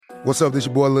What's up, this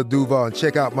your boy Lil Duval, and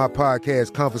check out my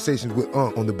podcast, Conversations with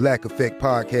Unc, on the Black Effect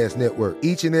Podcast Network.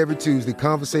 Each and every Tuesday,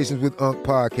 Conversations with Unc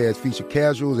podcast feature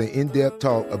casuals and in-depth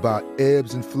talk about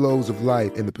ebbs and flows of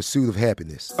life and the pursuit of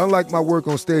happiness. Unlike my work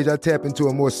on stage, I tap into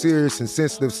a more serious and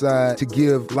sensitive side to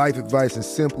give life advice and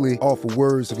simply offer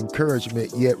words of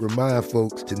encouragement, yet remind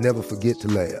folks to never forget to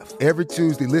laugh. Every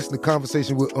Tuesday, listen to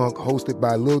Conversations with Unc, hosted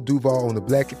by Lil Duval on the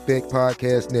Black Effect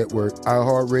Podcast Network,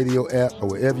 iHeartRadio app, or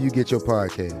wherever you get your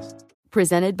podcasts.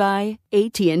 Presented by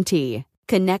AT&T.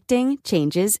 Connecting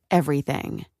changes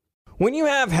everything. When you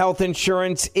have health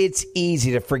insurance, it's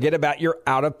easy to forget about your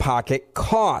out-of-pocket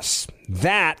costs.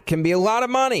 That can be a lot of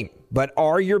money, but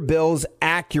are your bills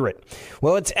accurate?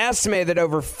 Well, it's estimated that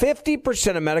over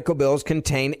 50% of medical bills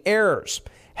contain errors.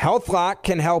 HealthLock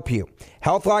can help you.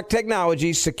 HealthLock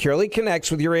technology securely connects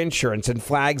with your insurance and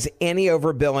flags any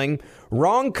overbilling,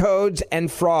 wrong codes, and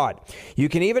fraud. You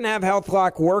can even have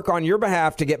HealthLock work on your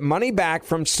behalf to get money back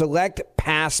from select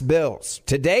past bills.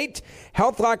 To date,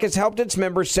 HealthLock has helped its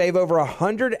members save over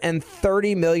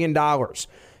 $130 million.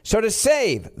 So to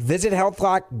save, visit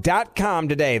healthlock.com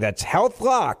today. That's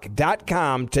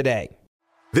healthlock.com today.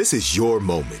 This is your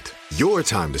moment, your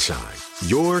time to shine,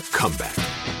 your comeback.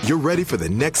 You're ready for the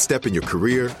next step in your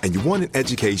career, and you want an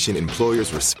education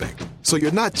employers respect. So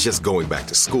you're not just going back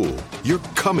to school, you're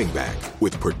coming back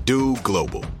with Purdue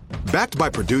Global. Backed by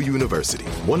Purdue University,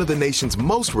 one of the nation's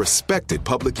most respected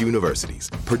public universities,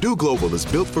 Purdue Global is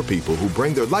built for people who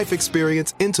bring their life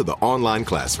experience into the online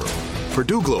classroom.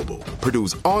 Purdue Global,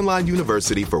 Purdue's online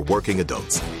university for working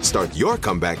adults. Start your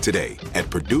comeback today at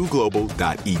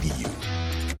purdueglobal.edu.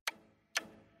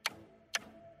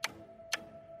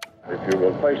 If you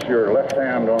will place your left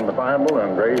hand on the Bible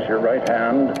and raise your right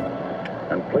hand,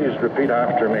 and please repeat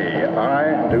after me.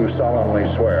 I do solemnly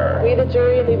swear. We, the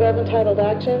jury of the above entitled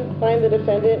action, find the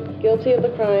defendant guilty of the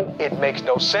crime. It makes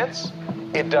no sense.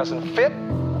 It doesn't fit.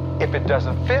 If it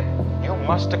doesn't fit, you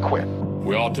must acquit.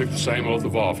 We all took the same oath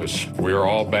of office. We are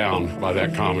all bound by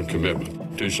that common commitment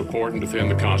to support and defend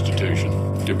the Constitution,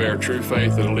 to bear true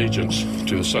faith and allegiance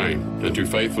to the same, and to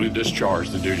faithfully discharge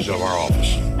the duties of our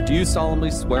office. Do you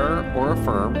solemnly swear or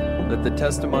affirm that the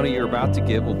testimony you're about to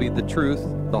give will be the truth,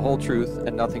 the whole truth,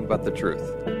 and nothing but the truth?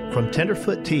 From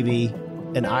Tenderfoot TV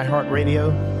and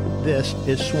iHeartRadio, this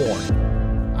is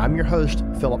Sworn. I'm your host,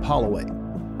 Philip Holloway.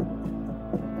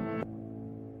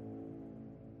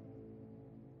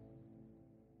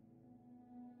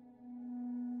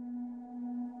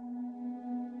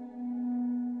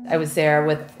 I was there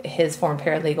with his former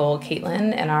paralegal,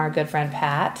 Caitlin, and our good friend,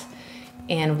 Pat,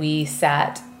 and we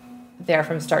sat there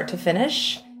from start to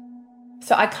finish.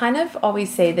 So I kind of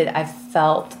always say that I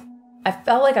felt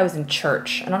like I was in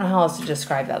church. I don't know how else to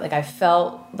describe that. Like I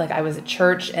felt like I was at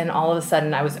church, and all of a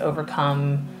sudden I was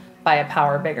overcome by a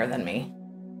power bigger than me.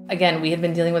 Again, we had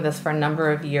been dealing with this for a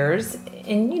number of years,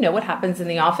 and you know what happens in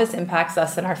the office impacts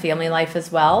us in our family life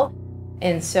as well.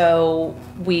 And so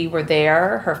we were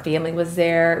there, her family was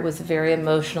there. It was very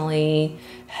emotionally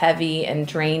heavy and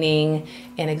draining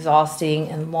and exhausting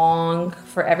and long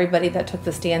for everybody that took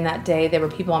the stand that day. There were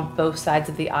people on both sides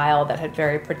of the aisle that had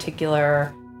very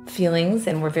particular feelings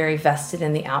and were very vested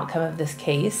in the outcome of this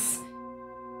case.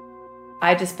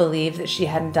 I just believed that she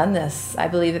hadn't done this. I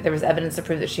believe that there was evidence to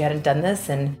prove that she hadn't done this.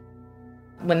 And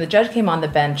when the judge came on the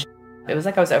bench, it was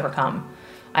like I was overcome.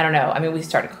 I don't know. I mean, we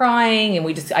started crying,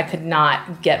 and I could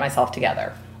not get myself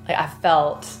together. Like I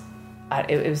felt,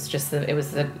 it was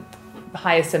the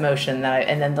highest emotion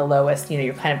and then the lowest. You know,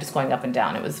 you're kind of just going up and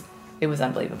down. It was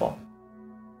unbelievable.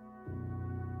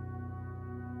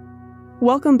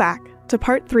 Welcome back to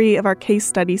part 3 of our case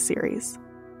study series.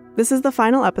 This is the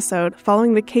final episode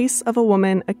following the case of a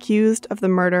woman accused of the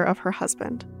murder of her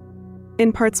husband.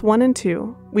 In parts 1 and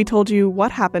 2, we told you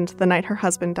what happened the night her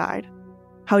husband died,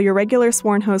 how your regular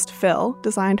sworn host Phil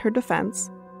designed her defense,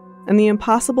 and the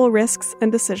impossible risks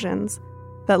and decisions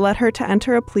that led her to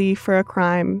enter a plea for a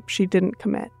crime she didn't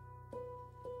commit.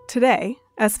 Today,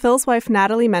 as Phil's wife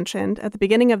Natalie mentioned at the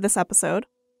beginning of this episode,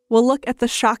 we'll look at the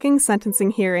shocking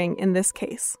sentencing hearing in this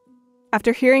case.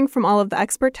 After hearing from all of the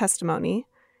expert testimony,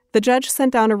 the judge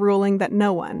sent down a ruling that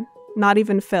no one, not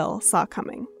even Phil, saw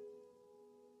coming.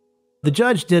 The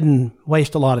judge didn't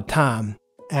waste a lot of time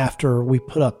after we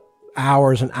put up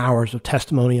hours and hours of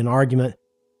testimony and argument.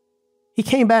 He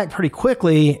came back pretty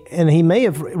quickly, and he may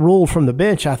have ruled from the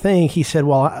bench, I think. He said,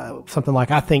 something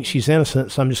like, I think she's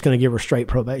innocent, so I'm just going to give her straight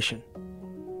probation.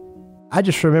 I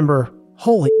just remember,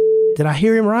 holy, did I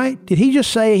hear him right? Did he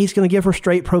just say he's going to give her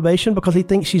straight probation because he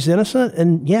thinks she's innocent?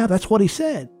 And yeah, that's what he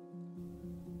said.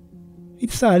 He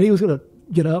decided he was going to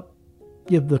get up,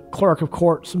 give the clerk of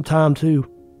court some time to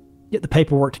get the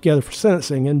paperwork together for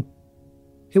sentencing, and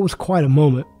it was quite a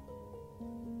moment.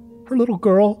 Her little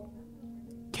girl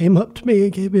came up to me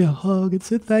and gave me a hug and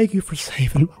said, "Thank you for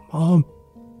saving my mom."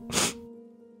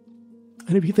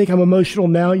 And if you think I'm emotional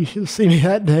now, you should have seen me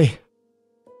that day.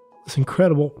 It's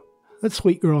incredible. That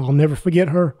sweet girl, I'll never forget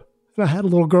her. And I had a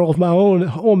little girl of my own at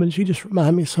home, and she just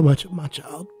reminded me so much of my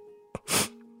child.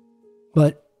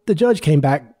 But the judge came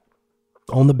back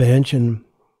on the bench and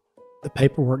the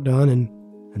paperwork done,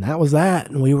 and that was that.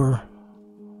 And we were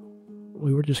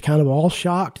just kind of all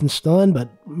shocked and stunned, but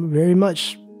very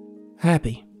much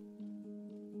happy.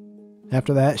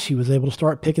 After that, she was able to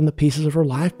start picking the pieces of her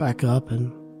life back up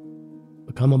and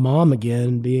become a mom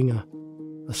again, being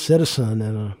a citizen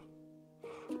and a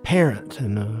parent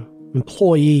and an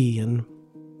employee, and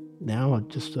now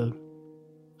just a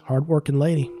hardworking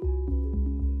lady.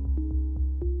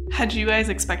 Had you guys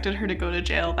expected her to go to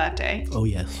jail that day? Oh,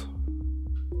 yes.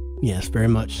 Yes, very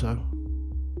much so.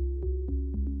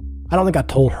 I don't think I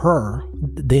told her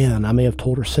then. I may have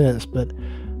told her since, but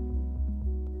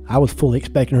I was fully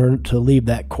expecting her to leave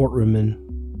that courtroom in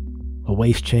a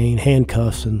waist chain,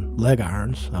 handcuffs, and leg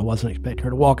irons. I wasn't expecting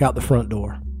her to walk out the front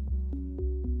door.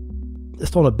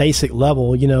 Just on a basic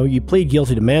level, you plead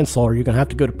guilty to manslaughter, you're going to have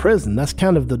to go to prison. That's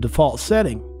kind of the default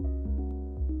setting.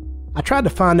 I tried to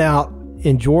find out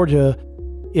in Georgia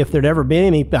if there'd ever been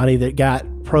anybody that got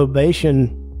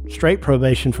probation, straight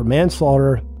probation for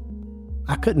manslaughter.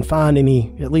 I couldn't find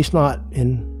any, at least not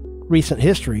in recent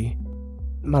history.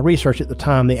 My research at the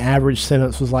time, the average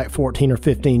sentence was like 14 or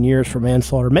 15 years for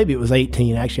manslaughter. Maybe it was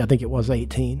 18, actually. I think it was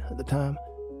 18 at the time.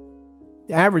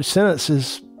 The average sentence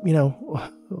is,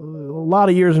 a lot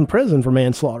of years in prison for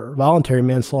manslaughter, voluntary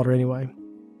manslaughter anyway.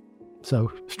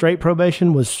 So straight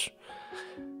probation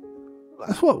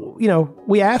that's what,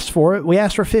 we asked for it. We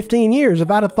asked for 15 years.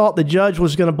 If I'd have thought the judge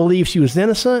was going to believe she was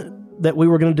innocent, that we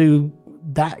were going to do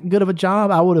that good of a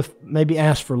job, I would have maybe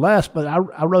asked for less. But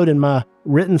I wrote in my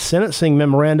written sentencing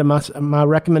memorandum, my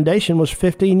recommendation was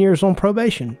 15 years on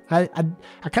probation. I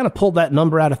kind of pulled that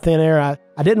number out of thin air.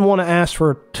 I didn't want to ask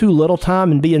for too little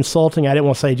time and be insulting. I didn't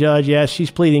want to say, "Judge, yes,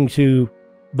 she's pleading to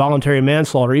voluntary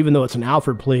manslaughter, even though it's an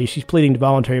Alford plea. She's pleading to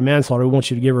voluntary manslaughter. We want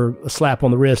you to give her a slap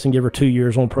on the wrist and give her 2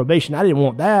 years on probation." I didn't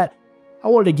want that. I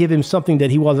wanted to give him something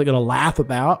that he wasn't going to laugh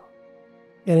about.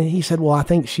 And he said, "Well, I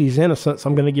think she's innocent, so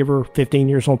I'm going to give her 15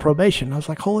 years on probation." I was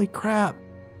like, holy crap,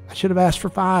 I should have asked for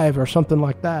 5 or something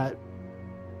like that.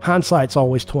 Hindsight's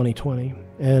always 20/20.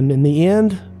 And in the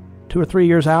end, 2 or 3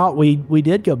 years out, we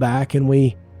did go back and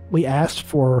we asked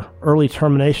for early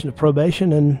termination of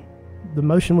probation, and the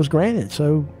motion was granted.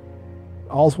 So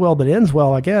all's well that ends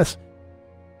well, I guess.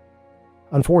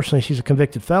 Unfortunately, she's a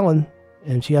convicted felon,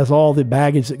 and she has all the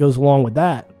baggage that goes along with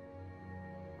that.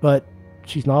 But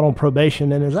she's not on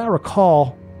probation. And as I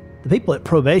recall, the people at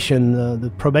probation, the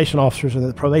probation officers in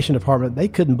the probation department, they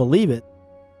couldn't believe it.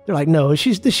 They're like, "No,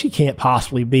 she can't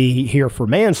possibly be here for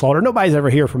manslaughter. Nobody's ever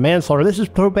here for manslaughter. This is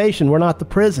probation. We're not the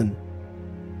prison."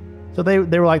 So they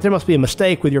were like, "There must be a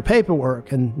mistake with your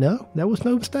paperwork." And no, there was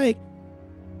no mistake.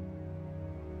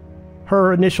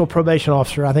 Her initial probation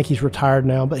officer, I think he's retired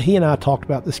now, but he and I talked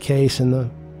about this case in the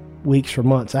weeks or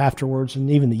months afterwards, and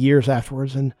even the years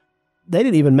afterwards, and they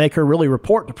didn't even make her really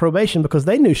report to probation because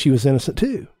they knew she was innocent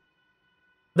too.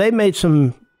 They made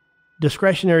some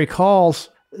discretionary calls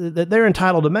that they're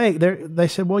entitled to make. They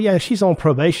said, "Well, yeah, she's on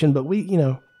probation, but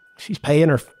she's paying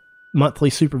her monthly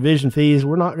supervision fees.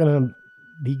 We're not going to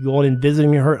be going and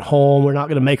visiting her at home. We're not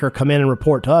going to make her come in and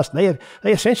report to us." They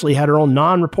essentially had her on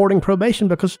non-reporting probation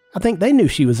because I think they knew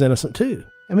she was innocent too.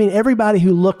 I mean, everybody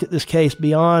who looked at this case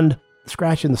beyond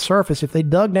scratching the surface, if they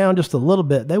dug down just a little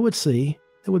bit, they would see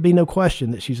there would be no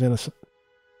question that she's innocent.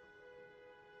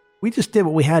 We just did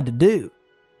what we had to do.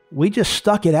 We just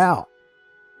stuck it out.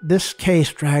 This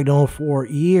case dragged on for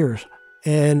years,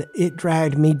 and it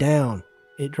dragged me down.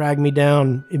 It dragged me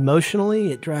down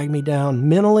emotionally. It dragged me down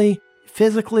mentally.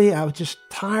 Physically, I was just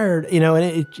tired,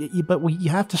 but you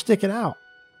have to stick it out.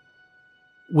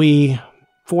 We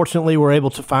fortunately were able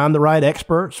to find the right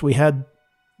experts. We had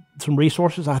some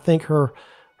resources. I think her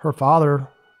father,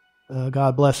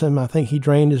 God bless him, I think he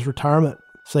drained his retirement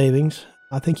savings.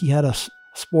 I think he had a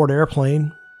sport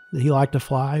airplane that he liked to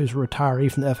fly. He was a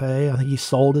retiree from the FAA. I think he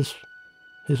sold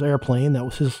his airplane. That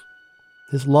was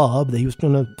his love, that he was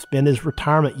going to spend his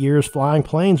retirement years flying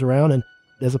planes around. And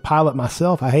as a pilot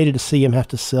myself, I hated to see him have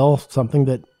to sell something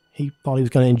that he thought he was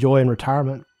going to enjoy in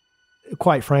retirement.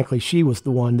 Quite frankly, she was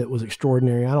the one that was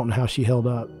extraordinary. I don't know how she held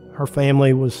up. Her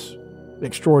family was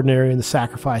extraordinary in the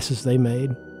sacrifices they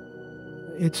made.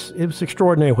 It was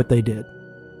extraordinary what they did.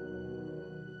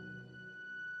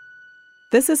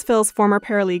 This is Phil's former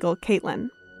paralegal, Caitlin.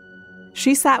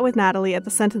 She sat with Natalie at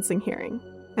the sentencing hearing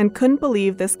and couldn't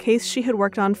believe this case she had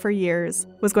worked on for years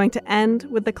was going to end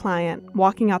with the client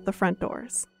walking out the front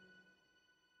doors.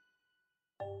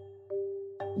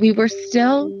 We were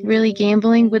still really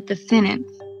gambling with the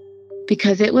sentence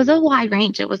because it was a wide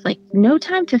range. It was like no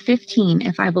time to 15,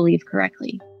 if I believe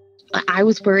correctly. I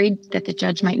was worried that the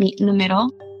judge might meet in the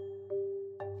middle.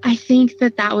 I think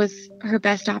that was her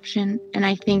best option. And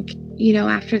I think,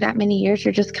 after that many years,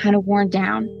 you're just kind of worn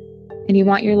down and you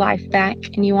want your life back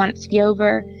and you want it to be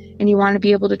over and you want to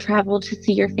be able to travel to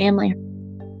see your family.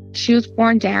 She was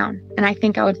worn down, and I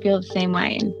think I would feel the same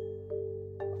way. And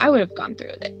I would have gone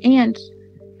through with it. And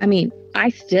I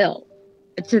still,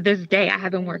 to this day, I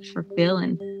haven't worked for Phil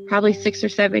in probably 6 or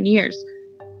 7 years.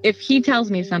 If he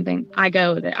tells me something, I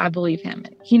go with it. I believe him.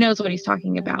 He knows what he's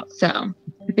talking about. So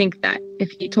I think that if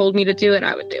he told me to do it,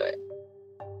 I would do it.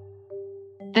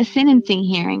 The sentencing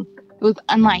hearing was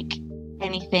unlike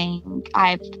anything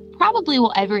I probably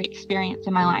will ever experience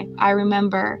in my life. I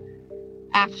remember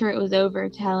after it was over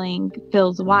telling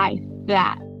Phil's wife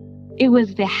that it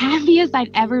was the happiest I'd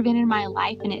ever been in my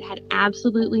life, and it had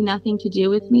absolutely nothing to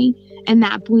do with me, and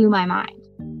that blew my mind.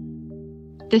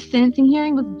 The sentencing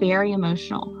hearing was very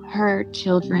emotional. Her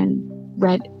children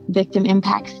read victim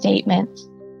impact statements.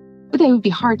 They would be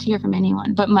hard to hear from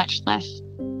anyone, but much less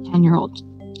 10-year-old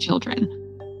children.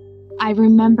 I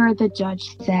remember the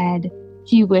judge said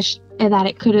he wished that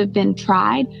it could have been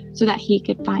tried so that he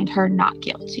could find her not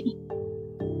guilty.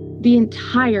 The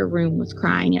entire room was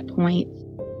crying at points.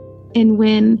 And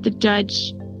when the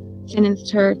judge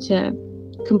sentenced her to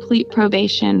complete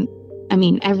probation,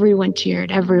 everyone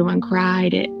cheered, everyone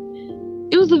cried. It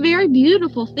was a very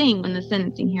beautiful thing when the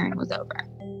sentencing hearing was over.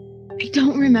 I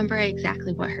don't remember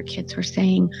exactly what her kids were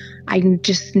saying. I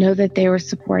just know that they were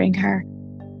supporting her.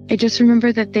 I just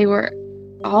remember that they were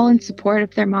all in support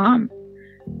of their mom,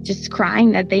 just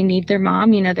crying that they need their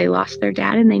mom. They lost their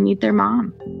dad and they need their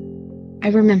mom. I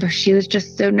remember she was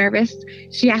just so nervous.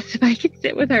 She asked if I could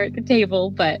sit with her at the table,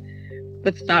 but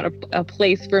that's not a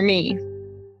place for me.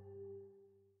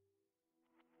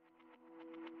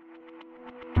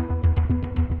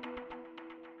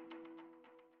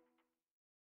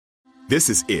 This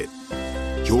is it.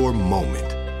 Your moment.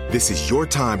 This is your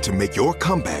time to make your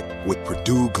comeback with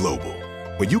Purdue Global.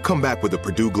 When you come back with a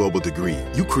Purdue Global degree,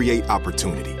 you create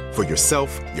opportunity for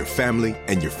yourself, your family,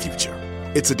 and your future.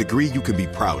 It's a degree you can be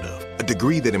proud of, a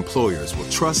degree that employers will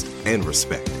trust and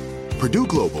respect. Purdue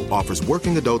Global offers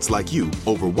working adults like you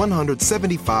over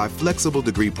 175 flexible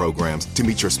degree programs to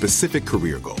meet your specific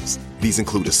career goals. These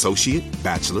include associate,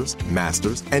 bachelor's,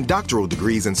 master's, and doctoral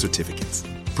degrees and certificates.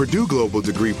 Purdue Global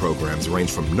degree programs range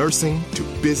from nursing to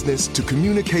business to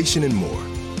communication and more.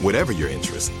 Whatever your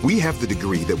interest, we have the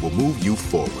degree that will move you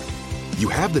forward. You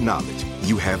have the knowledge,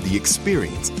 you have the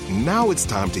experience. Now it's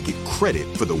time to get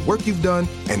credit for the work you've done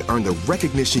and earn the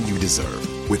recognition you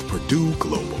deserve with Purdue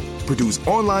Global, Purdue's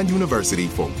online university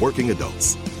for working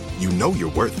adults. You know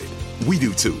you're worth it. We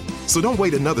do too. So don't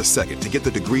wait another second to get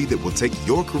the degree that will take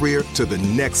your career to the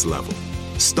next level.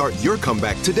 Start your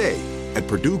comeback today at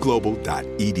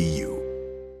purdueglobal.edu.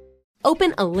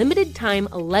 Open a limited-time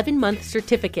 11-month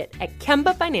certificate at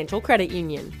Kemba Financial Credit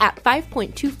Union. At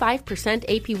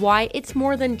 5.25% APY, it's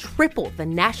more than triple the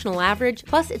national average,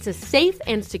 plus it's a safe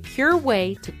and secure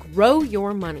way to grow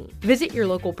your money. Visit your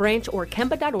local branch or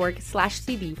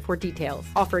kemba.org/CD for details.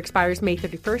 Offer expires May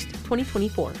 31st,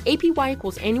 2024. APY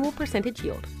equals annual percentage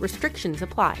yield. Restrictions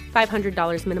apply.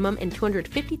 $500 minimum and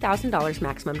 $250,000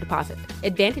 maximum deposit.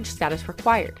 Advantage status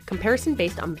required. Comparison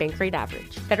based on bank rate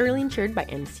average. Federally insured by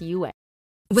NCUA.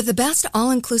 With the best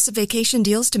all-inclusive vacation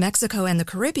deals to Mexico and the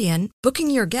Caribbean, booking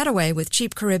your getaway with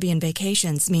Cheap Caribbean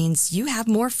Vacations means you have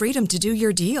more freedom to do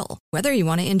your deal. Whether you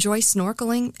want to enjoy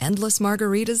snorkeling, endless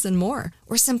margaritas, and more,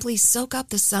 or simply soak up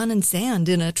the sun and sand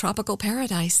in a tropical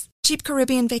paradise, Cheap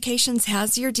Caribbean Vacations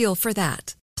has your deal for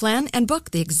that. Plan and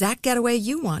book the exact getaway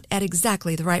you want at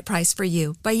exactly the right price for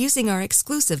you by using our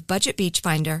exclusive Budget Beach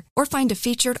Finder, or find a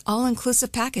featured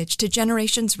all-inclusive package to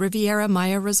Generations Riviera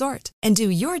Maya Resort and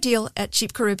do your deal at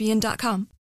cheapcaribbean.com.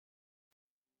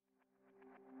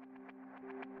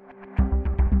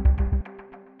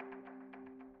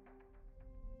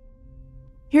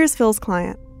 Here's Phil's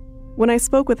client. When I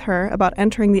spoke with her about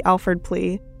entering the Alford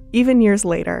plea, even years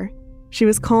later, she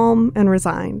was calm and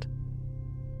resigned.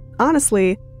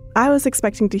 Honestly, I was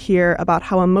expecting to hear about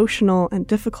how emotional and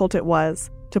difficult it was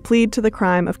to plead to the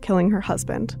crime of killing her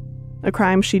husband, a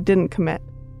crime she didn't commit.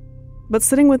 But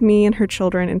sitting with me and her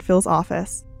children in Phil's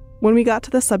office, when we got to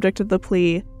the subject of the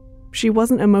plea, she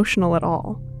wasn't emotional at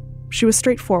all. She was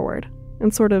straightforward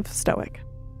and sort of stoic.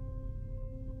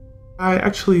 I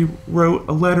actually wrote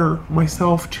a letter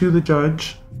myself to the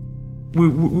judge. We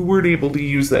weren't able to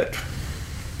use it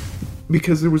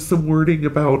because there was some wording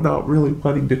about not really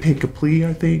wanting to take a plea,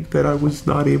 I think, that I was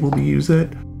not able to use it.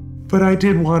 But I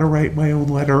did want to write my own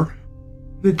letter.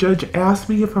 The judge asked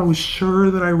me if I was sure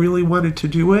that I really wanted to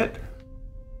do it.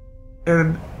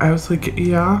 And I was like,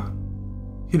 yeah.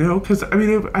 Because,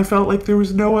 I felt like there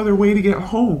was no other way to get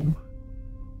home.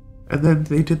 And then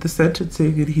they did the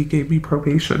sentencing and he gave me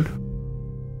probation.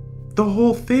 The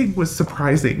whole thing was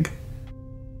surprising.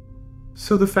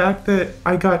 So the fact that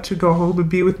I got to go home and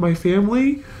be with my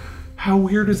family, how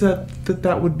weird is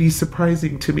that would be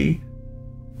surprising to me?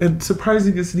 And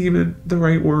surprising isn't even the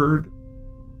right word.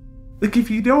 Like,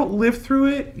 if you don't live through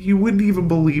it, you wouldn't even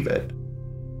believe it.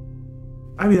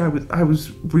 I was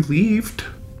relieved.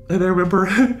 And I remember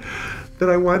that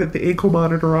I wanted the ankle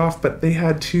monitor off, but they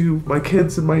had to, my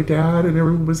kids and my dad and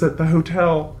everyone was at the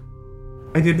hotel.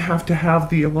 I didn't have to have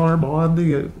the alarm on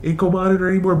the ankle monitor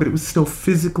anymore, but it was still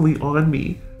physically on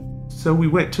me. So we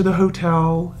went to the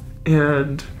hotel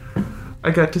and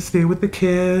I got to stay with the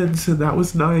kids and that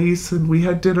was nice. And we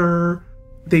had dinner.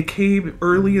 They came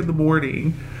early in the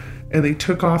morning and they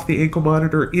took off the ankle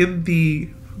monitor in the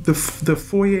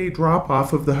foyer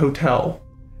drop-off of the hotel.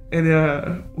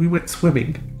 And we went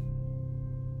swimming.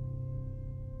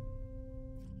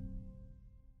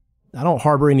 I don't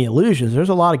harbor any illusions. There's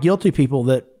a lot of guilty people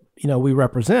that, we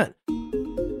represent.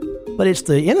 But it's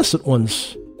the innocent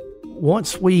ones.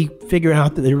 Once we figure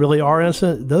out that they really are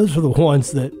innocent, those are the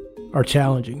ones that are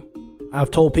challenging.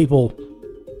 I've told people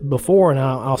before, and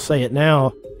I'll say it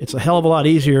now, it's a hell of a lot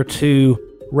easier to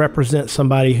represent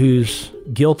somebody who's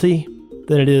guilty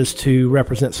than it is to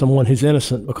represent someone who's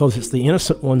innocent, because it's the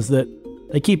innocent ones that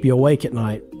they keep you awake at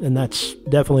night. And that's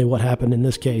definitely what happened in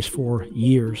this case for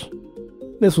years.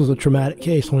 This was a traumatic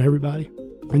case on everybody.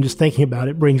 And just thinking about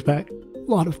it brings back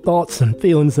a lot of thoughts and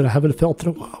feelings that I haven't felt in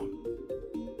a while.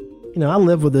 I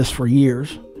lived with this for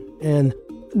years. And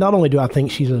not only do I think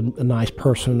she's a nice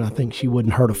person, I think she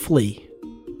wouldn't hurt a flea.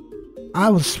 I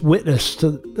was witness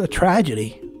to a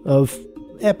tragedy of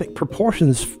epic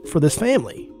proportions for this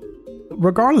family.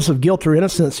 Regardless of guilt or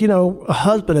innocence, a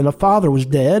husband and a father was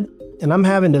dead. And I'm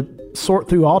having to sort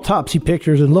through autopsy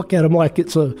pictures and look at them like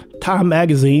it's a Time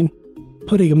magazine,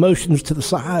 putting emotions to the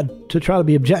side to try to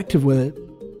be objective with it.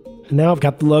 And now I've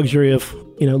got the luxury of,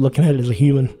 looking at it as a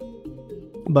human.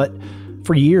 But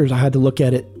for years, I had to look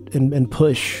at it and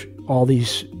push all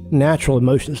these natural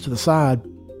emotions to the side.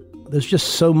 There's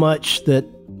just so much that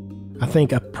I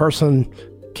think a person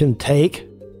can take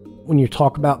when you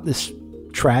talk about this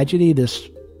tragedy, this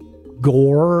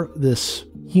gore, this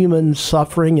human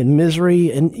suffering and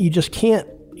misery, and you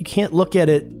can't look at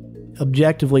it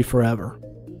objectively forever.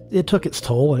 It took its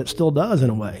toll, and it still does in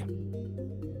a way.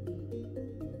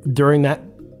 During that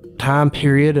time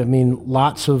period,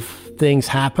 lots of things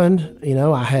happened.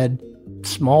 I had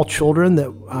small children that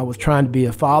I was trying to be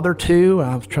a father to.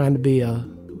 I was trying to be a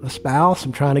spouse.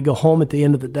 I'm trying to go home at the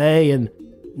end of the day and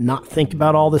not think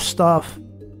about all this stuff.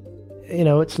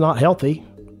 It's not healthy.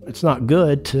 It's not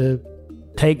good to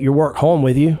take your work home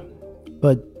with you.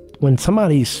 But when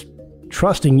somebody's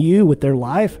trusting you with their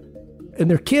life, and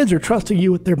their kids are trusting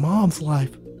you with their mom's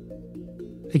life,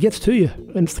 it gets to you.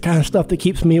 And it's the kind of stuff that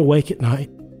keeps me awake at night.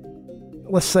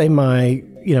 Let's say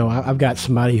I've got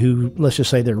somebody who, let's just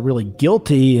say they're really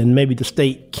guilty and maybe the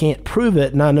state can't prove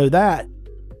it, and I know that.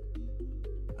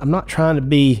 I'm not trying to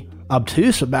be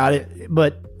obtuse about it,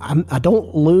 but I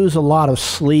don't lose a lot of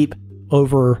sleep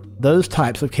over those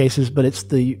types of cases, but it's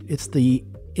the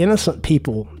innocent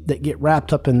people that get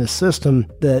wrapped up in this system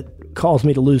that cause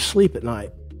me to lose sleep at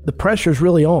night. The pressure's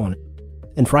really on.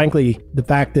 And frankly, the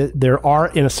fact that there are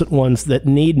innocent ones that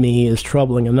need me is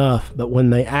troubling enough. But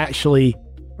when they actually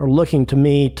are looking to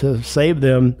me to save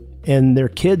them, and their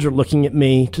kids are looking at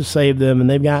me to save them, and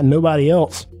they've got nobody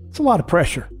else, it's a lot of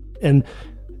pressure. And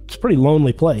it's a pretty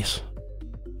lonely place.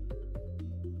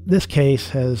 This case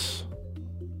has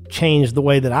changed the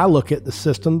way that I look at the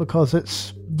system, because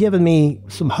it's given me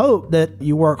some hope that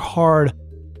you work hard,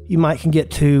 you might can get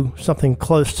to something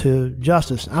close to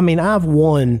justice. I've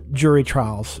won jury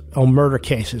trials on murder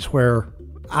cases where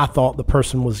I thought the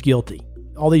person was guilty.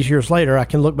 All these years later, I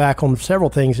can look back on several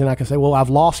things and I can say, well, I've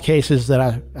lost cases that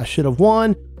I should have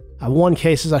won. I won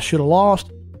cases I should have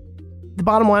lost. The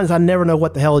bottom line is I never know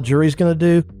what the hell a jury's going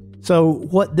to do. So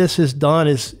what this has done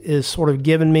is sort of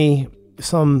given me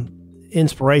some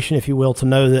inspiration, if you will, to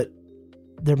know that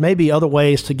there may be other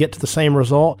ways to get to the same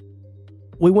result.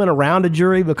 We went around a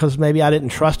jury because maybe I didn't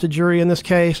trust a jury in this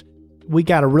case. We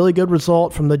got a really good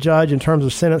result from the judge in terms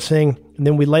of sentencing, and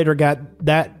then we later got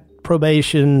that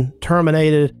probation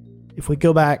terminated. If we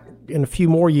go back in a few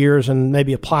more years and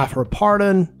maybe apply for a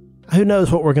pardon, who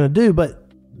knows what we're going to do. But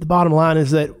the bottom line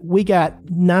is that we got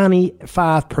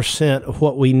 95% of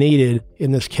what we needed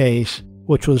in this case,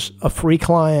 which was a free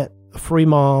client, a free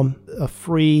mom, a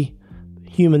free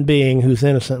human being who's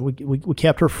innocent. We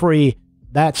kept her free.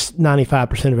 That's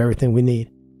 95% of everything we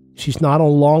need. She's not on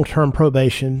long-term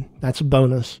probation. That's a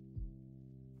bonus.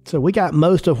 So we got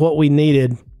most of what we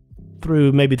needed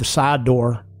through maybe the side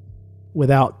door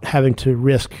without having to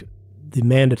risk the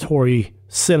mandatory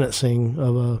sentencing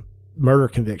of a murder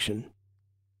conviction.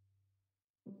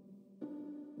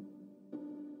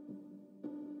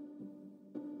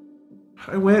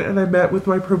 I went and I met with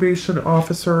my probation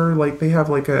officer. Like, they have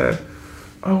like a,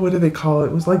 what do they call it?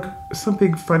 It was like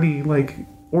something funny, like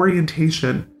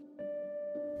orientation.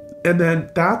 And then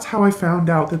that's how I found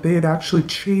out that they had actually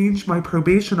changed my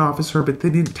probation officer, but they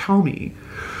didn't tell me.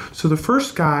 So the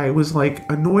first guy was like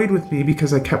annoyed with me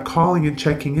because I kept calling and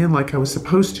checking in like I was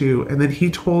supposed to. And then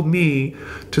he told me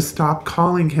to stop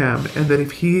calling him and that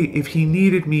if he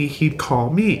needed me, he'd call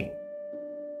me.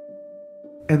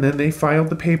 And then they filed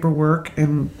the paperwork,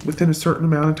 and within a certain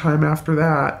amount of time after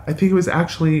that, I think it was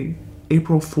actually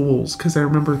April Fool's, because I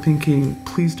remember thinking,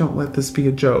 please don't let this be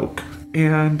a joke.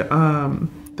 And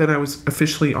then I was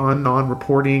officially on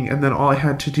non-reporting, and then all I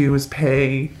had to do was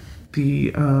pay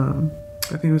the,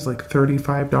 I think it was like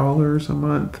 $35 a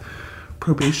month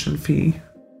probation fee.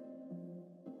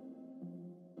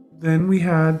 Then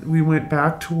we went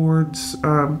back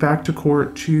to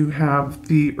court to have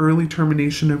the early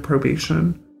termination of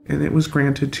probation, and it was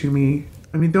granted to me.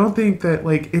 I mean, don't think that,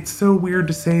 like, it's so weird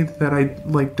to say that I,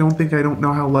 like, don't think I don't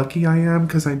know how lucky I am,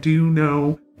 because I do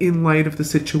know, in light of the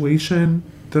situation,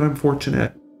 that I'm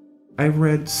fortunate. I've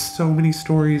read so many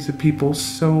stories of people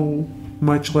so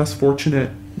much less fortunate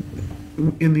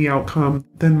in the outcome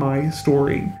than my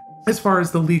story, as far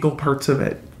as the legal parts of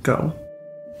it go.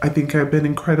 I think I've been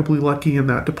incredibly lucky in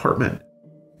that department.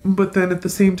 But then at the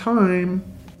same time,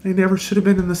 I never should have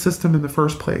been in the system in the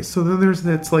first place. So then there's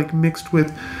that's like mixed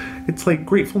with, it's like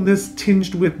gratefulness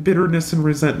tinged with bitterness and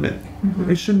resentment.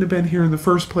 Mm-hmm. I shouldn't have been here in the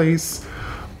first place.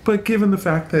 But given the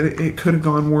fact that it could have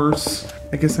gone worse,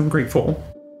 I guess I'm grateful.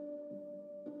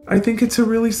 I think it's a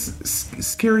really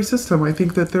scary system. I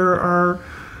think that there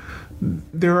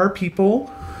are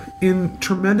people in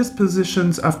tremendous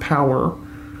positions of power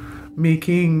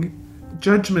making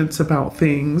judgments about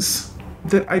things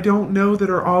that I don't know that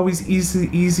are always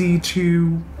easy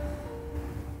to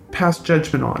pass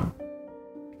judgment on.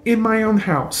 In my own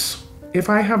house, if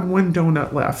I have one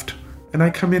donut left and I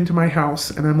come into my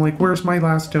house and I'm like, where's my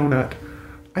last donut?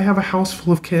 I have a house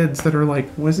full of kids that are like,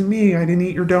 wasn't me, I didn't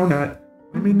eat your donut.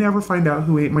 I may never find out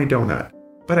who ate my donut.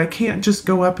 But I can't just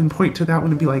go up and point to that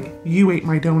one and be like, you ate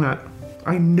my donut.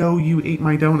 I know you ate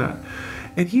my donut.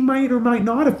 And he might or might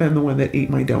not have been the one that ate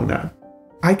my donut.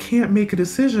 I can't make a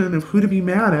decision of who to be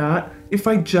mad at if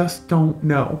I just don't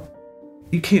know.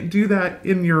 You can't do that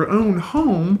in your own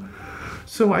home,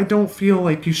 so I don't feel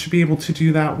like you should be able to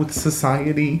do that with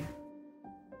society.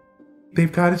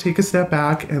 They've got to take a step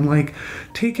back and like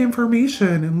take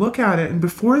information and look at it, and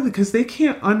because they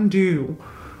can't undo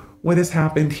what has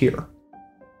happened here.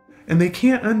 And they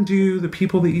can't undo the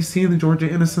people that you see in the Georgia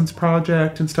Innocence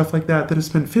Project and stuff like that have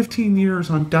spent 15 years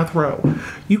on death row.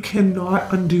 You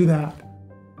cannot undo that.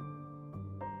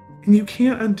 And you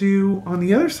can't undo, on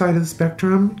the other side of the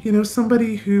spectrum,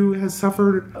 somebody who has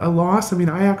suffered a loss. I mean,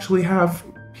 I actually have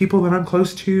people that I'm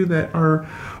close to that are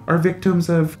victims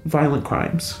of violent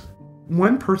crimes.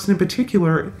 One person in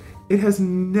particular, it has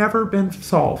never been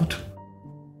solved.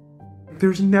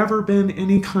 There's never been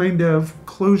any kind of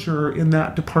closure in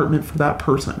that department for that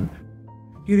person.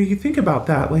 You think about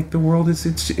that, like the world is,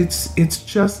 it's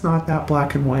just not that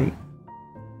black and white.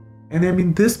 And I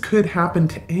mean, this could happen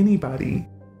to anybody.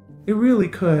 It really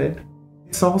could.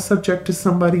 It's all subject to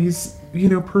somebody's,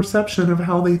 perception of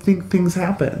how they think things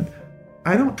happen.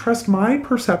 I don't trust my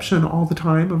perception all the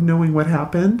time of knowing what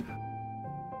happened.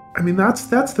 I mean, that's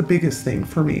the biggest thing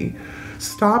for me.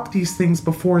 Stop these things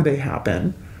before they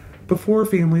happen. Before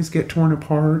families get torn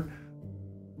apart.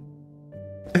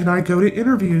 And I go to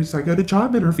interviews, I go to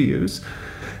job interviews,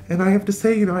 and I have to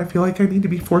say, I feel like I need to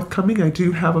be forthcoming. I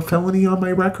do have a felony on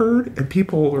my record, and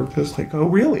people are just like, oh,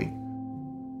 really?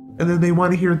 And then they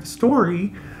want to hear the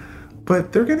story,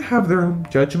 but they're going to have their own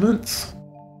judgments.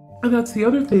 And that's the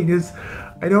other thing is,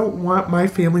 I don't want my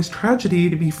family's tragedy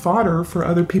to be fodder for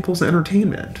other people's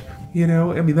entertainment.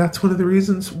 That's one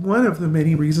of the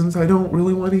many reasons I don't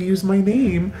really want to use my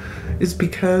name is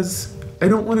because I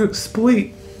don't want to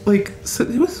exploit, so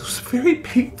it was very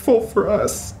painful for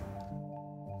us.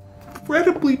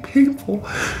 Incredibly painful.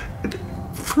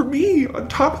 for me, on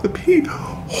top of the pain,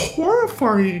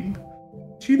 horrifying.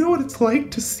 Do you know what it's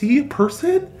like to see a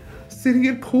person sitting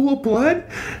in a pool of blood,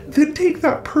 then take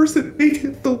that person and make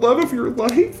it the love of your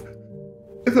life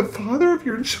and the father of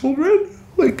your children?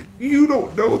 Like, you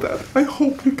don't know that. I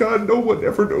hope to God no one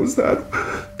ever knows that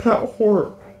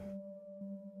horror.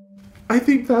 I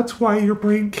think that's why your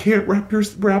brain can't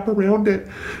wrap around it,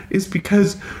 is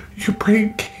because your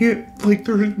brain can't, like,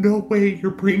 there's no way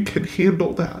your brain can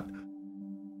handle that.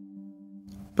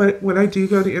 But when I do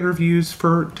go to interviews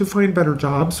to find better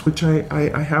jobs, which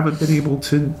I haven't been able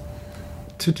to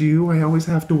do, I always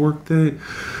have to work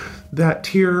that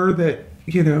tier that,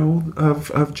 you know,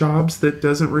 of jobs that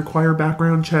doesn't require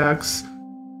background checks.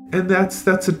 And that's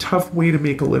a tough way to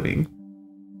make a living.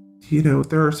 You know,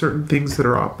 there are certain things that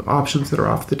are options that are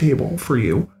off the table for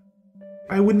you.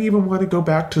 I wouldn't even want to go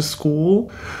back to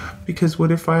school, because what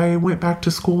if I went back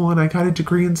to school and I got a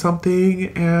degree in something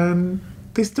and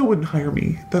they still wouldn't hire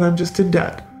me? Then I'm just in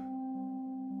debt.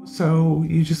 So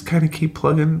you just kind of keep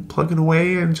plugging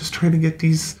away and just trying to get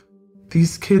these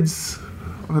kids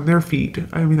on their feet.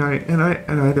 I mean,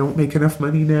 I don't make enough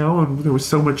money now, and there was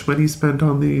so much money spent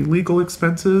on the legal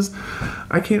expenses.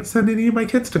 I can't send any of my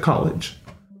kids to college.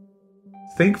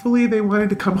 Thankfully, they wanted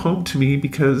to come home to me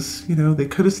because, you know, they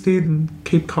could have stayed in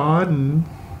Cape Cod and,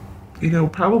 you know,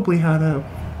 probably had a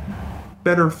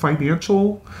better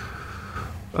financial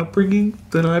upbringing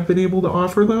than I've been able to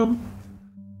offer them.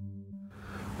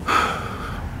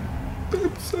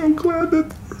 I'm so glad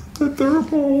that they're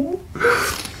home.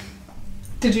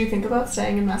 Did you think about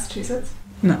staying in Massachusetts?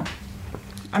 No.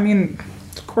 I mean,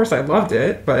 of course I loved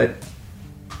it, but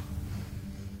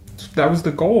that was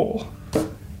the goal,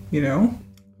 you know?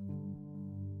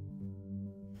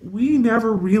 We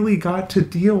never really got to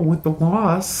deal with the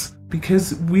loss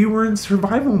because we were in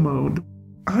survival mode.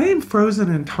 I am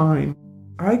frozen in time.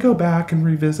 I go back and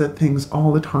revisit things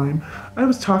all the time. I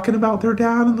was talking about their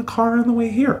dad in the car on the way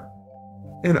here.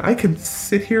 And I can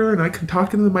sit here and I can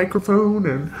talk into the microphone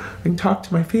and I can talk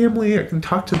to my family. I can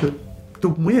talk to the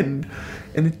wind,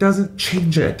 and it doesn't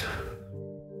change it.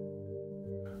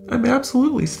 I'm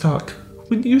absolutely stuck.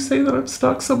 Wouldn't you say that I'm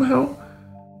stuck somehow?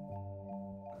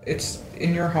 It's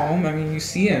in your home. I mean, you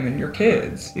see him in your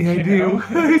kids. Yeah, I do.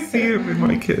 I see him in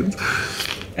my kids.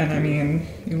 And I mean,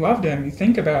 you loved him. You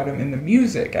think about him in the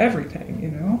music, everything, you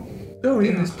know? Oh,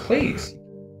 yeah. In this place.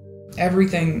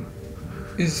 Everything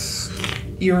is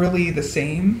eerily the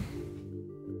same.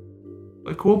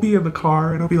 Like, we'll be in the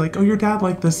car and I'll be like, oh, your dad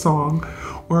liked this song.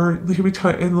 Or let me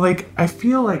try, and like, I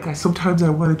feel like sometimes I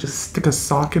want to just stick a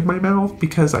sock in my mouth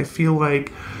because I feel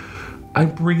like I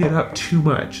bring it up too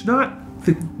much. Not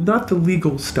the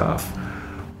legal stuff,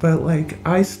 but like,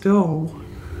 I still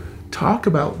talk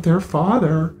about their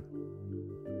father.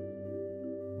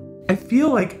 I feel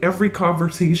like every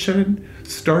conversation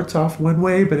starts off one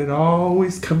way, but it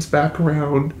always comes back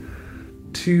around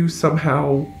to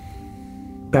somehow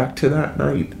back to that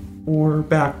night or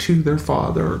back to their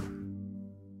father.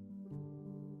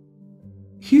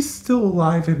 He's still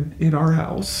alive in our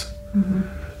house. Mm-hmm.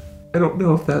 I don't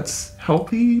know if that's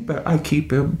healthy, but I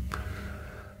keep him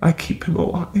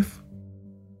alive.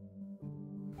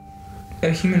 A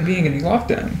human being, and you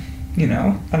loved him, you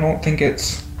know? I don't think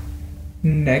it's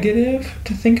negative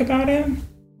to think about him.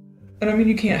 And I mean,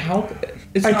 you can't help it.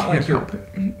 It's not like you're... help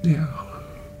it. Yeah.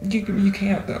 You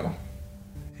can't, though.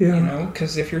 Yeah. You know,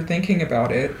 because if you're thinking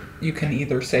about it, you can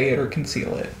either say it or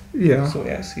conceal it. Yeah. That's the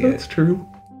way I see it. That's true.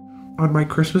 On my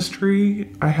Christmas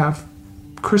tree, I have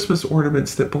Christmas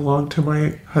ornaments that belonged to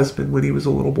my husband when he was a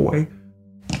little boy.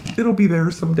 It'll be there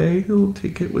someday. He'll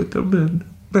take it with him,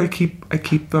 but I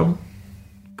keep them.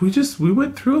 We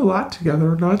went through a lot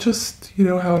together, not just, you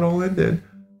know, how it all ended.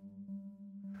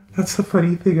 That's the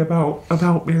funny thing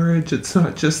about marriage. It's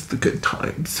not just the good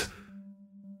times.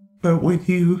 But when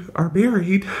you are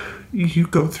married, you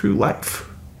go through life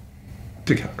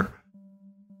together.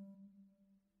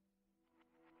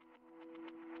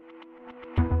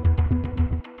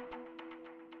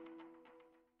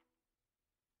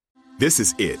 This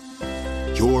is it.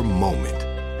 Your moment.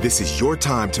 This is your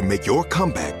time to make your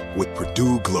comeback with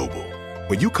Purdue Global.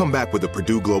 When you come back with a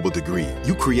Purdue Global degree,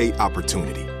 you create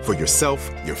opportunity for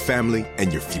yourself, your family,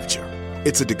 and your future.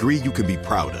 It's a degree you can be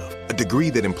proud of, a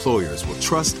degree that employers will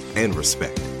trust and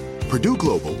respect. Purdue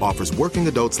Global offers working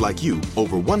adults like you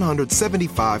over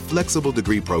 175 flexible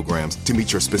degree programs to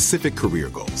meet your specific career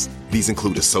goals. These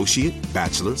include associate,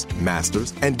 bachelor's,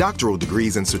 master's, and doctoral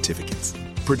degrees and certificates.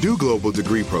 Purdue Global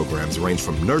degree programs range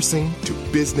from nursing to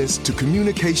business to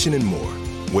communication and more.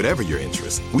 Whatever your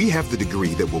interest, we have the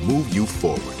degree that will move you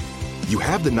forward. You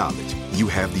have the knowledge, you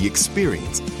have the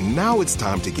experience. Now it's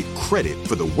time to get credit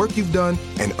for the work you've done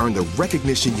and earn the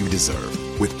recognition you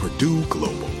deserve with Purdue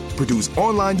Global, Purdue's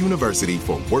online university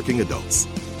for working adults.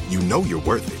 You know you're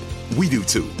worth it. We do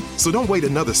too. So don't wait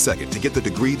another second to get the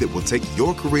degree that will take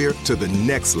your career to the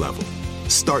next level.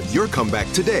 Start your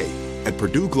comeback today at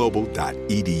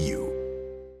purdueglobal.edu.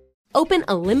 Open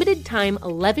a limited-time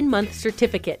 11-month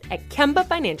certificate at Kemba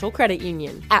Financial Credit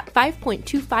Union. At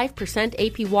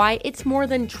 5.25% APY, it's more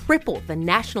than triple the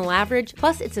national average,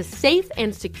 plus it's a safe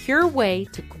and secure way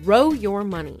to grow your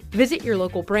money. Visit your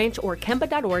local branch or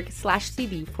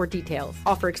kemba.org/CD for details.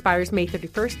 Offer expires May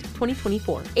 31st,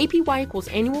 2024. APY equals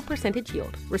annual percentage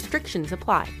yield. Restrictions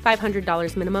apply.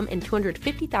 $500 minimum and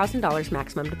 $250,000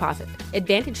 maximum deposit.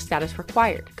 Advantage status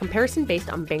required. Comparison based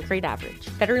on bank rate average.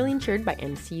 Federally insured by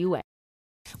NCUA.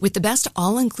 With the best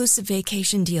all-inclusive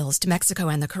vacation deals to Mexico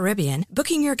and the Caribbean,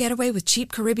 booking your getaway with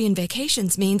Cheap Caribbean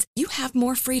Vacations means you have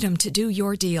more freedom to do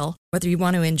your deal. Whether you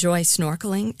want to enjoy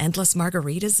snorkeling, endless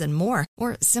margaritas, and more,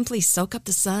 or simply soak up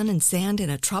the sun and sand in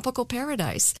a tropical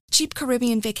paradise, Cheap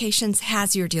Caribbean Vacations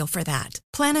has your deal for that.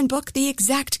 Plan and book the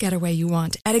exact getaway you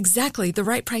want at exactly the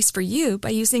right price for you by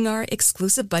using our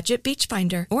exclusive budget beach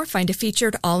finder, or find a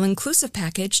featured all-inclusive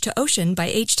package to Ocean by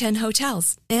H10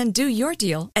 Hotels, and do your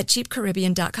deal at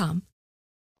cheapcaribbean.com.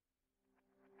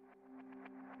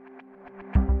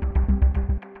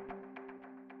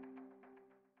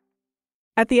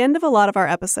 At the end of a lot of our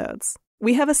episodes,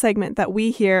 we have a segment that we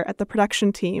here at the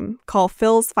production team call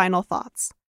Phil's Final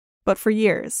Thoughts. But for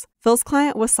years, Phil's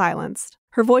client was silenced,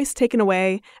 her voice taken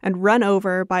away and run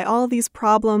over by all these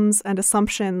problems and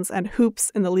assumptions and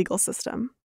hoops in the legal system.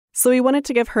 So we wanted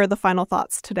to give her the final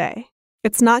thoughts today.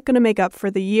 It's not going to make up for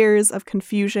the years of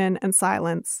confusion and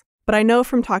silence, but I know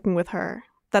from talking with her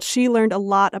that she learned a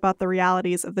lot about the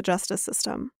realities of the justice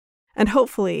system. And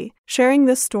hopefully, sharing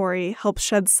this story helps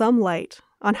shed some light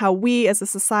on how we as a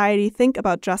society think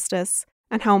about justice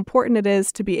and how important it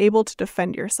is to be able to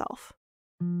defend yourself.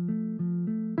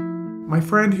 My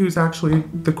friend, who's actually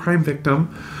the crime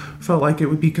victim, felt like it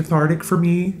would be cathartic for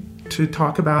me to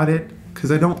talk about it,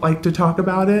 because I don't like to talk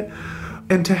about it,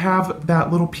 and to have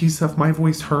that little piece of my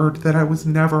voice heard that I was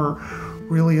never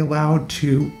really allowed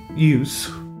to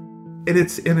use. And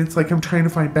it's like I'm trying to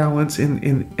find balance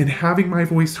in having my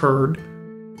voice heard,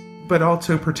 but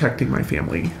also protecting my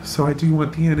family. So I do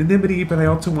want the anonymity, but I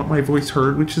also want my voice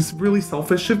heard, which is really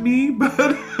selfish of me,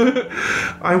 but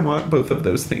I want both of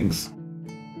those things.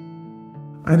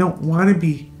 I don't want to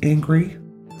be angry.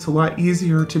 It's a lot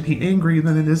easier to be angry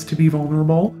than it is to be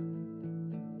vulnerable.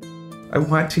 I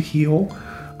want to heal.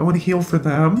 I want to heal for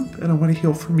them, and I want to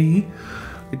heal for me.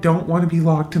 I don't want to be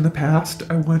locked in the past.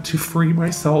 I want to free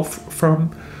myself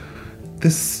from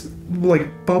this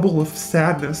bubble of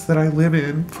sadness that I live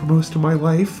in for most of my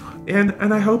life. And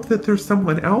I hope that there's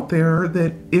someone out there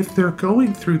that if they're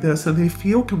going through this and they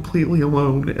feel completely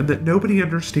alone and that nobody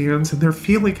understands and they're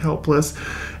feeling helpless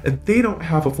and they don't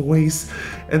have a voice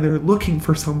and they're looking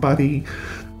for somebody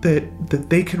that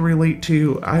they can relate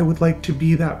to, I would like to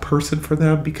be that person for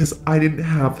them, because I didn't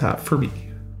have that for me.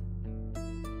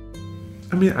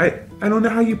 I mean, I don't know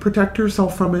how you protect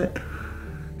yourself from it.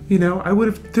 You know,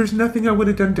 there's nothing I would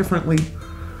have done differently.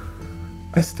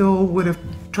 I still would have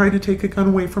tried to take a gun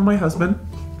away from my husband.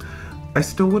 I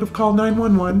still would have called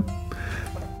 911.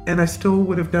 And I still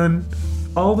would have done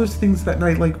all those things that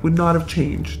night, would not have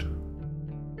changed.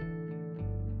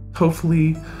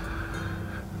 Hopefully,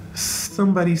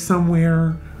 somebody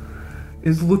somewhere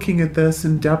is looking at this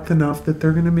in depth enough that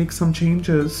they're going to make some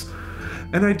changes.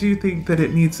 And I do think that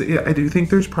I do think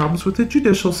there's problems with the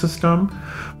judicial system,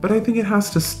 but I think it has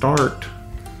to start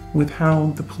with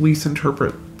how the police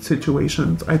interpret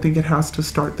situations. I think it has to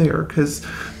start there, because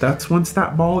that's once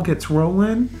that ball gets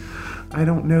rolling, I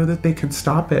don't know that they can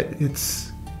stop it.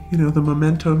 It's, the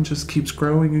momentum just keeps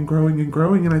growing and growing and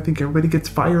growing, and I think everybody gets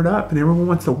fired up and everyone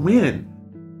wants to win.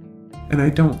 And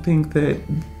I don't think that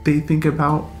they think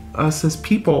about us as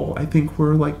people. I think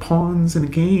we're like pawns in a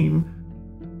game.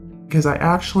 Because I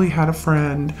actually had a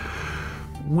friend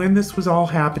when this was all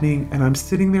happening, and I'm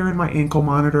sitting there in my ankle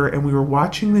monitor and we were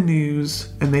watching the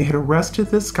news and they had arrested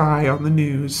this guy on the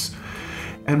news,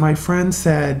 and my friend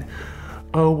said,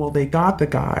 "Oh, well, they got the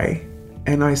guy."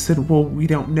 And I said, "Well, we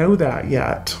don't know that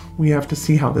yet. We have to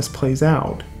see how this plays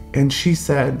out." And she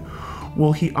said,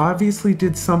 "Well, he obviously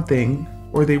did something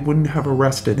or they wouldn't have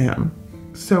arrested him."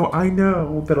 So I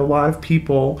know that a lot of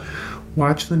people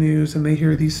watch the news and they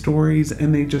hear these stories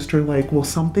and they just are like, well,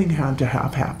 something had to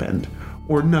have happened,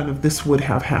 or none of this would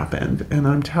have happened. And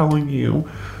I'm telling you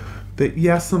that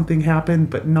yes, something happened,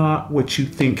 but not what you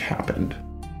think happened.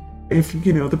 if,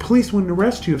 the police wouldn't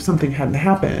arrest you if something hadn't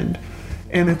happened.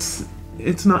 And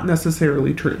it's not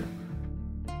necessarily true.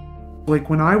 Like,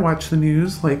 when I watch the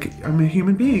news, like, I'm a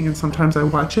human being, and sometimes I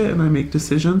watch it and I make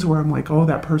decisions where I'm like, oh,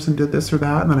 that person did this or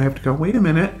that, and then I have to go, wait a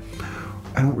minute,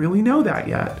 I don't really know that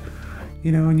yet.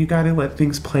 And you got to let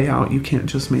things play out. You can't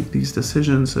just make these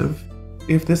decisions of,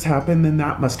 if this happened, then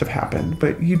that must have happened.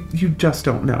 But you just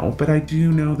don't know. But I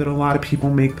do know that a lot of people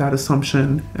make that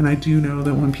assumption, and I do know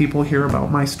that when people hear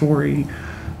about my story,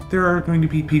 there are going to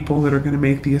be people that are going to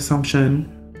make the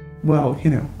assumption, well,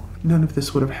 none of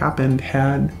this would have happened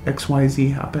had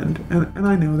XYZ happened. And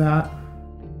I know that.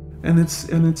 And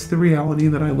it's the reality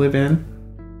that I live in.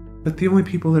 But the only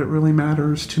people that it really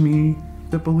matters to me,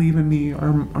 that believe in me,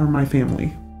 are my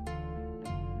family.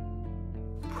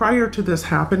 Prior to this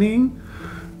happening,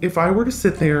 if I were to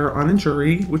sit there on a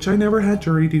jury, which I never had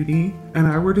jury duty, and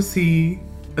I were to see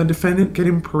a defendant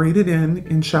getting paraded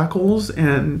in shackles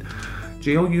and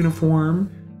jail uniform,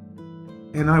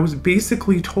 and I was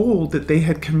basically told that they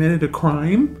had committed a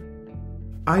crime,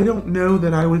 I don't know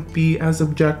that I would be as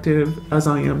objective as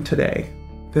I am today.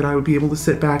 That I would be able to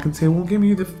sit back and say, well, give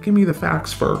me the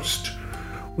facts first.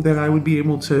 That I would be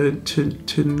able to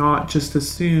not just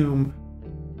assume.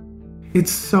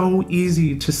 It's so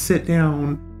easy to sit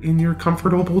down in your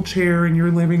comfortable chair in your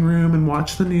living room and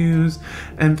watch the news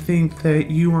and think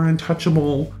that you are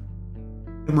untouchable.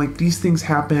 And like, these things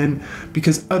happen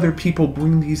because other people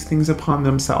bring these things upon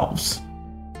themselves,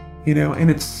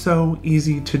 and it's so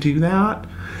easy to do that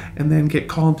and then get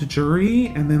called to jury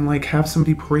and then like have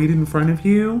somebody paraded in front of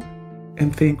you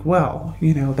and think, well,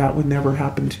 that would never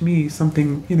happen to me.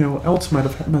 Something, else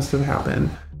must have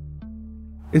happened.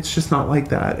 It's just not like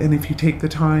that. And if you take the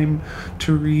time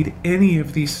to read any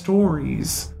of these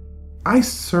stories, I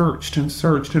searched and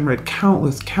read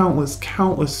countless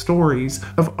stories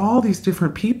of all these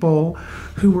different people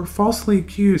who were falsely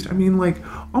accused. I mean, like,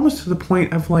 almost to the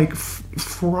point of like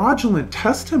fraudulent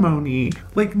testimony,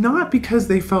 like not because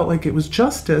they felt like it was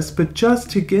justice, but just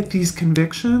to get these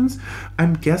convictions,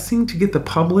 I'm guessing to get the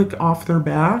public off their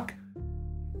back.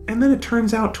 And then it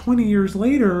turns out 20 years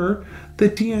later, the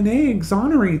DNA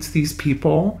exonerates these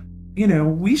people.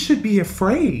 We should be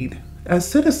afraid as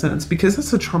citizens, because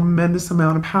it's a tremendous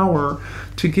amount of power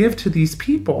to give to these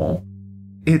people.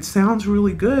 It sounds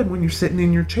really good when you're sitting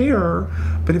in your chair,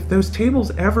 but if those tables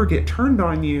ever get turned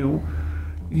on you,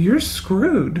 you're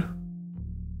screwed.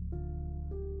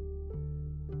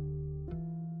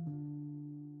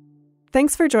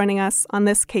 Thanks for joining us on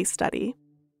this case study.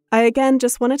 I again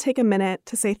just want to take a minute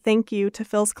to say thank you to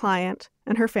Phil's client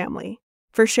and her family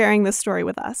for sharing this story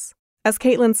with us. As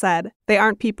Caitlin said, they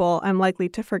aren't people I'm likely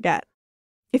to forget.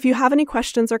 If you have any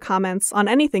questions or comments on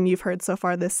anything you've heard so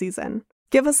far this season,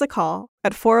 give us a call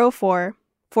at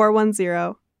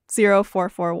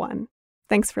 404-410-0441.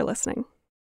 Thanks for listening.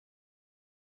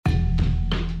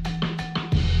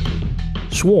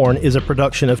 Sworn is a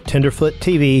production of Tenderfoot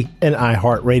TV and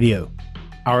iHeartRadio.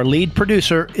 Our lead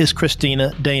producer is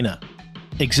Christina Dana.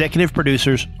 Executive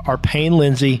producers are Payne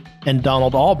Lindsay and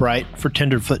Donald Albright for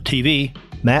Tenderfoot TV,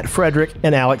 Matt Frederick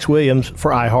and Alex Williams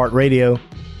for iHeartRadio,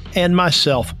 and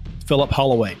myself, Philip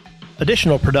Holloway.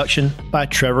 Additional production by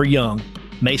Trevor Young,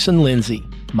 Mason Lindsay,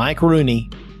 Mike Rooney,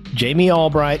 Jamie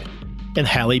Albright, and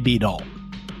Hallie Beadall.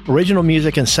 Original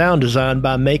music and sound design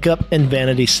by Makeup and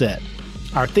Vanity Set.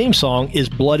 Our theme song is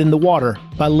Blood in the Water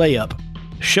by Layup.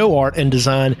 Show art and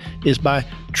design is by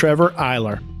Trevor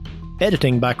Eiler.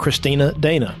 Editing by Christina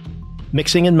Dana.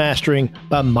 Mixing and mastering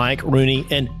by Mike Rooney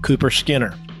and Cooper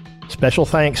Skinner. Special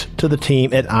thanks to the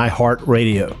team at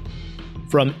iHeartRadio.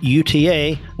 From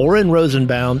UTA, Oren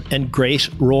Rosenbaum and Grace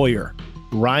Royer,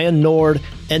 Ryan Nord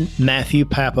and Matthew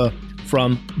Papa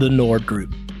from the Nord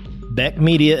Group, Beck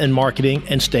Media and Marketing,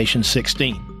 and Station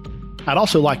 16. I'd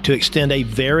also like to extend a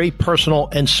very personal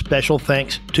and special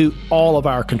thanks to all of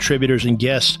our contributors and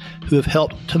guests who have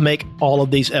helped to make all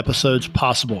of these episodes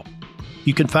possible.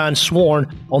 You can find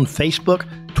Sworn on Facebook,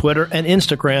 Twitter, and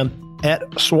Instagram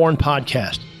at Sworn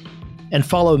Podcast. And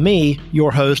follow me,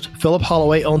 your host, Philip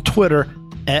Holloway, on Twitter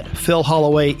at Phil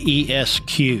Holloway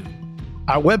ESQ.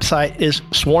 Our website is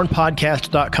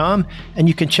swornpodcast.com, and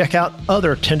you can check out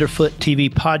other Tenderfoot TV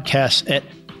podcasts at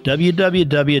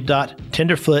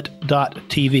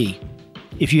www.tenderfoot.tv.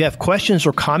 If you have questions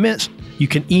or comments, you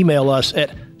can email us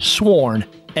at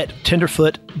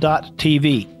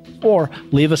sworn@tenderfoot.tv or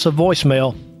leave us a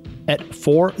voicemail at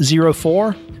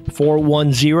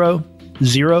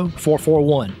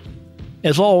 404-410-0441.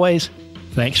 As always,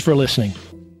 thanks for listening.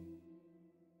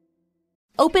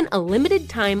 Open a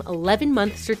limited-time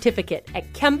 11-month certificate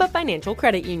at Kemba Financial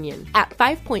Credit Union. At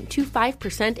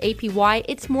 5.25% APY,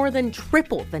 it's more than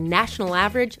triple the national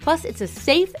average, plus it's a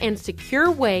safe and secure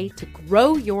way to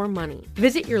grow your money.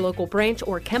 Visit your local branch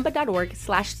or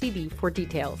kemba.org/cd for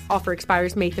details. Offer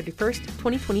expires May 31st,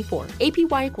 2024.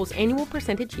 APY equals annual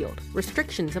percentage yield.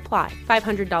 Restrictions apply.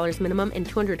 $500 minimum and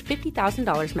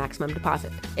 $250,000 maximum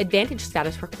deposit. Advantage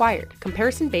status required.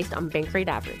 Comparison based on bank rate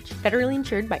average. Federally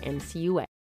insured by NCUA.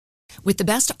 With the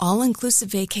best all-inclusive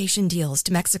vacation deals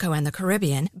to Mexico and the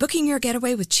Caribbean, booking your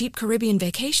getaway with Cheap Caribbean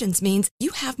Vacations means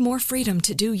you have more freedom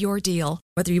to do your deal.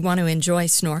 Whether you want to enjoy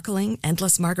snorkeling,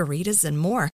 endless margaritas, and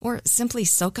more, or simply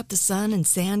soak up the sun and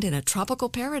sand in a tropical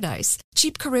paradise,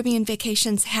 Cheap Caribbean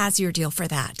Vacations has your deal for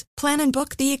that. Plan and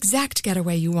book the exact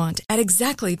getaway you want at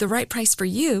exactly the right price for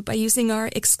you by using our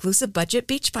exclusive budget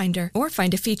beach finder, or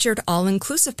find a featured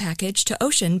all-inclusive package to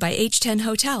Ocean by H10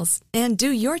 Hotels, and do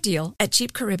your deal at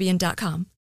cheapcaribbean.com.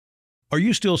 Are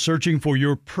you still searching for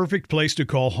your perfect place to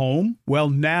call home? Well,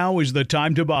 now is the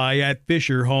time to buy at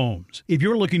Fisher Homes. If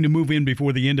you're looking to move in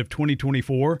before the end of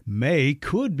 2024, May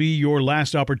could be your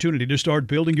last opportunity to start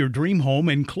building your dream home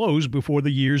and close before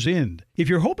the year's end. If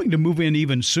you're hoping to move in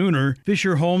even sooner,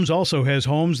 Fisher Homes also has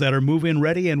homes that are move-in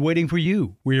ready and waiting for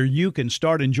you, where you can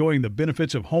start enjoying the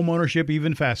benefits of homeownership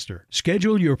even faster.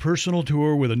 Schedule your personal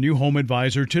tour with a new home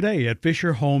advisor today at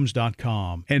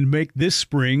FisherHomes.com and make this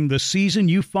spring the season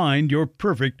you find your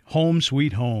perfect home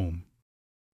sweet home.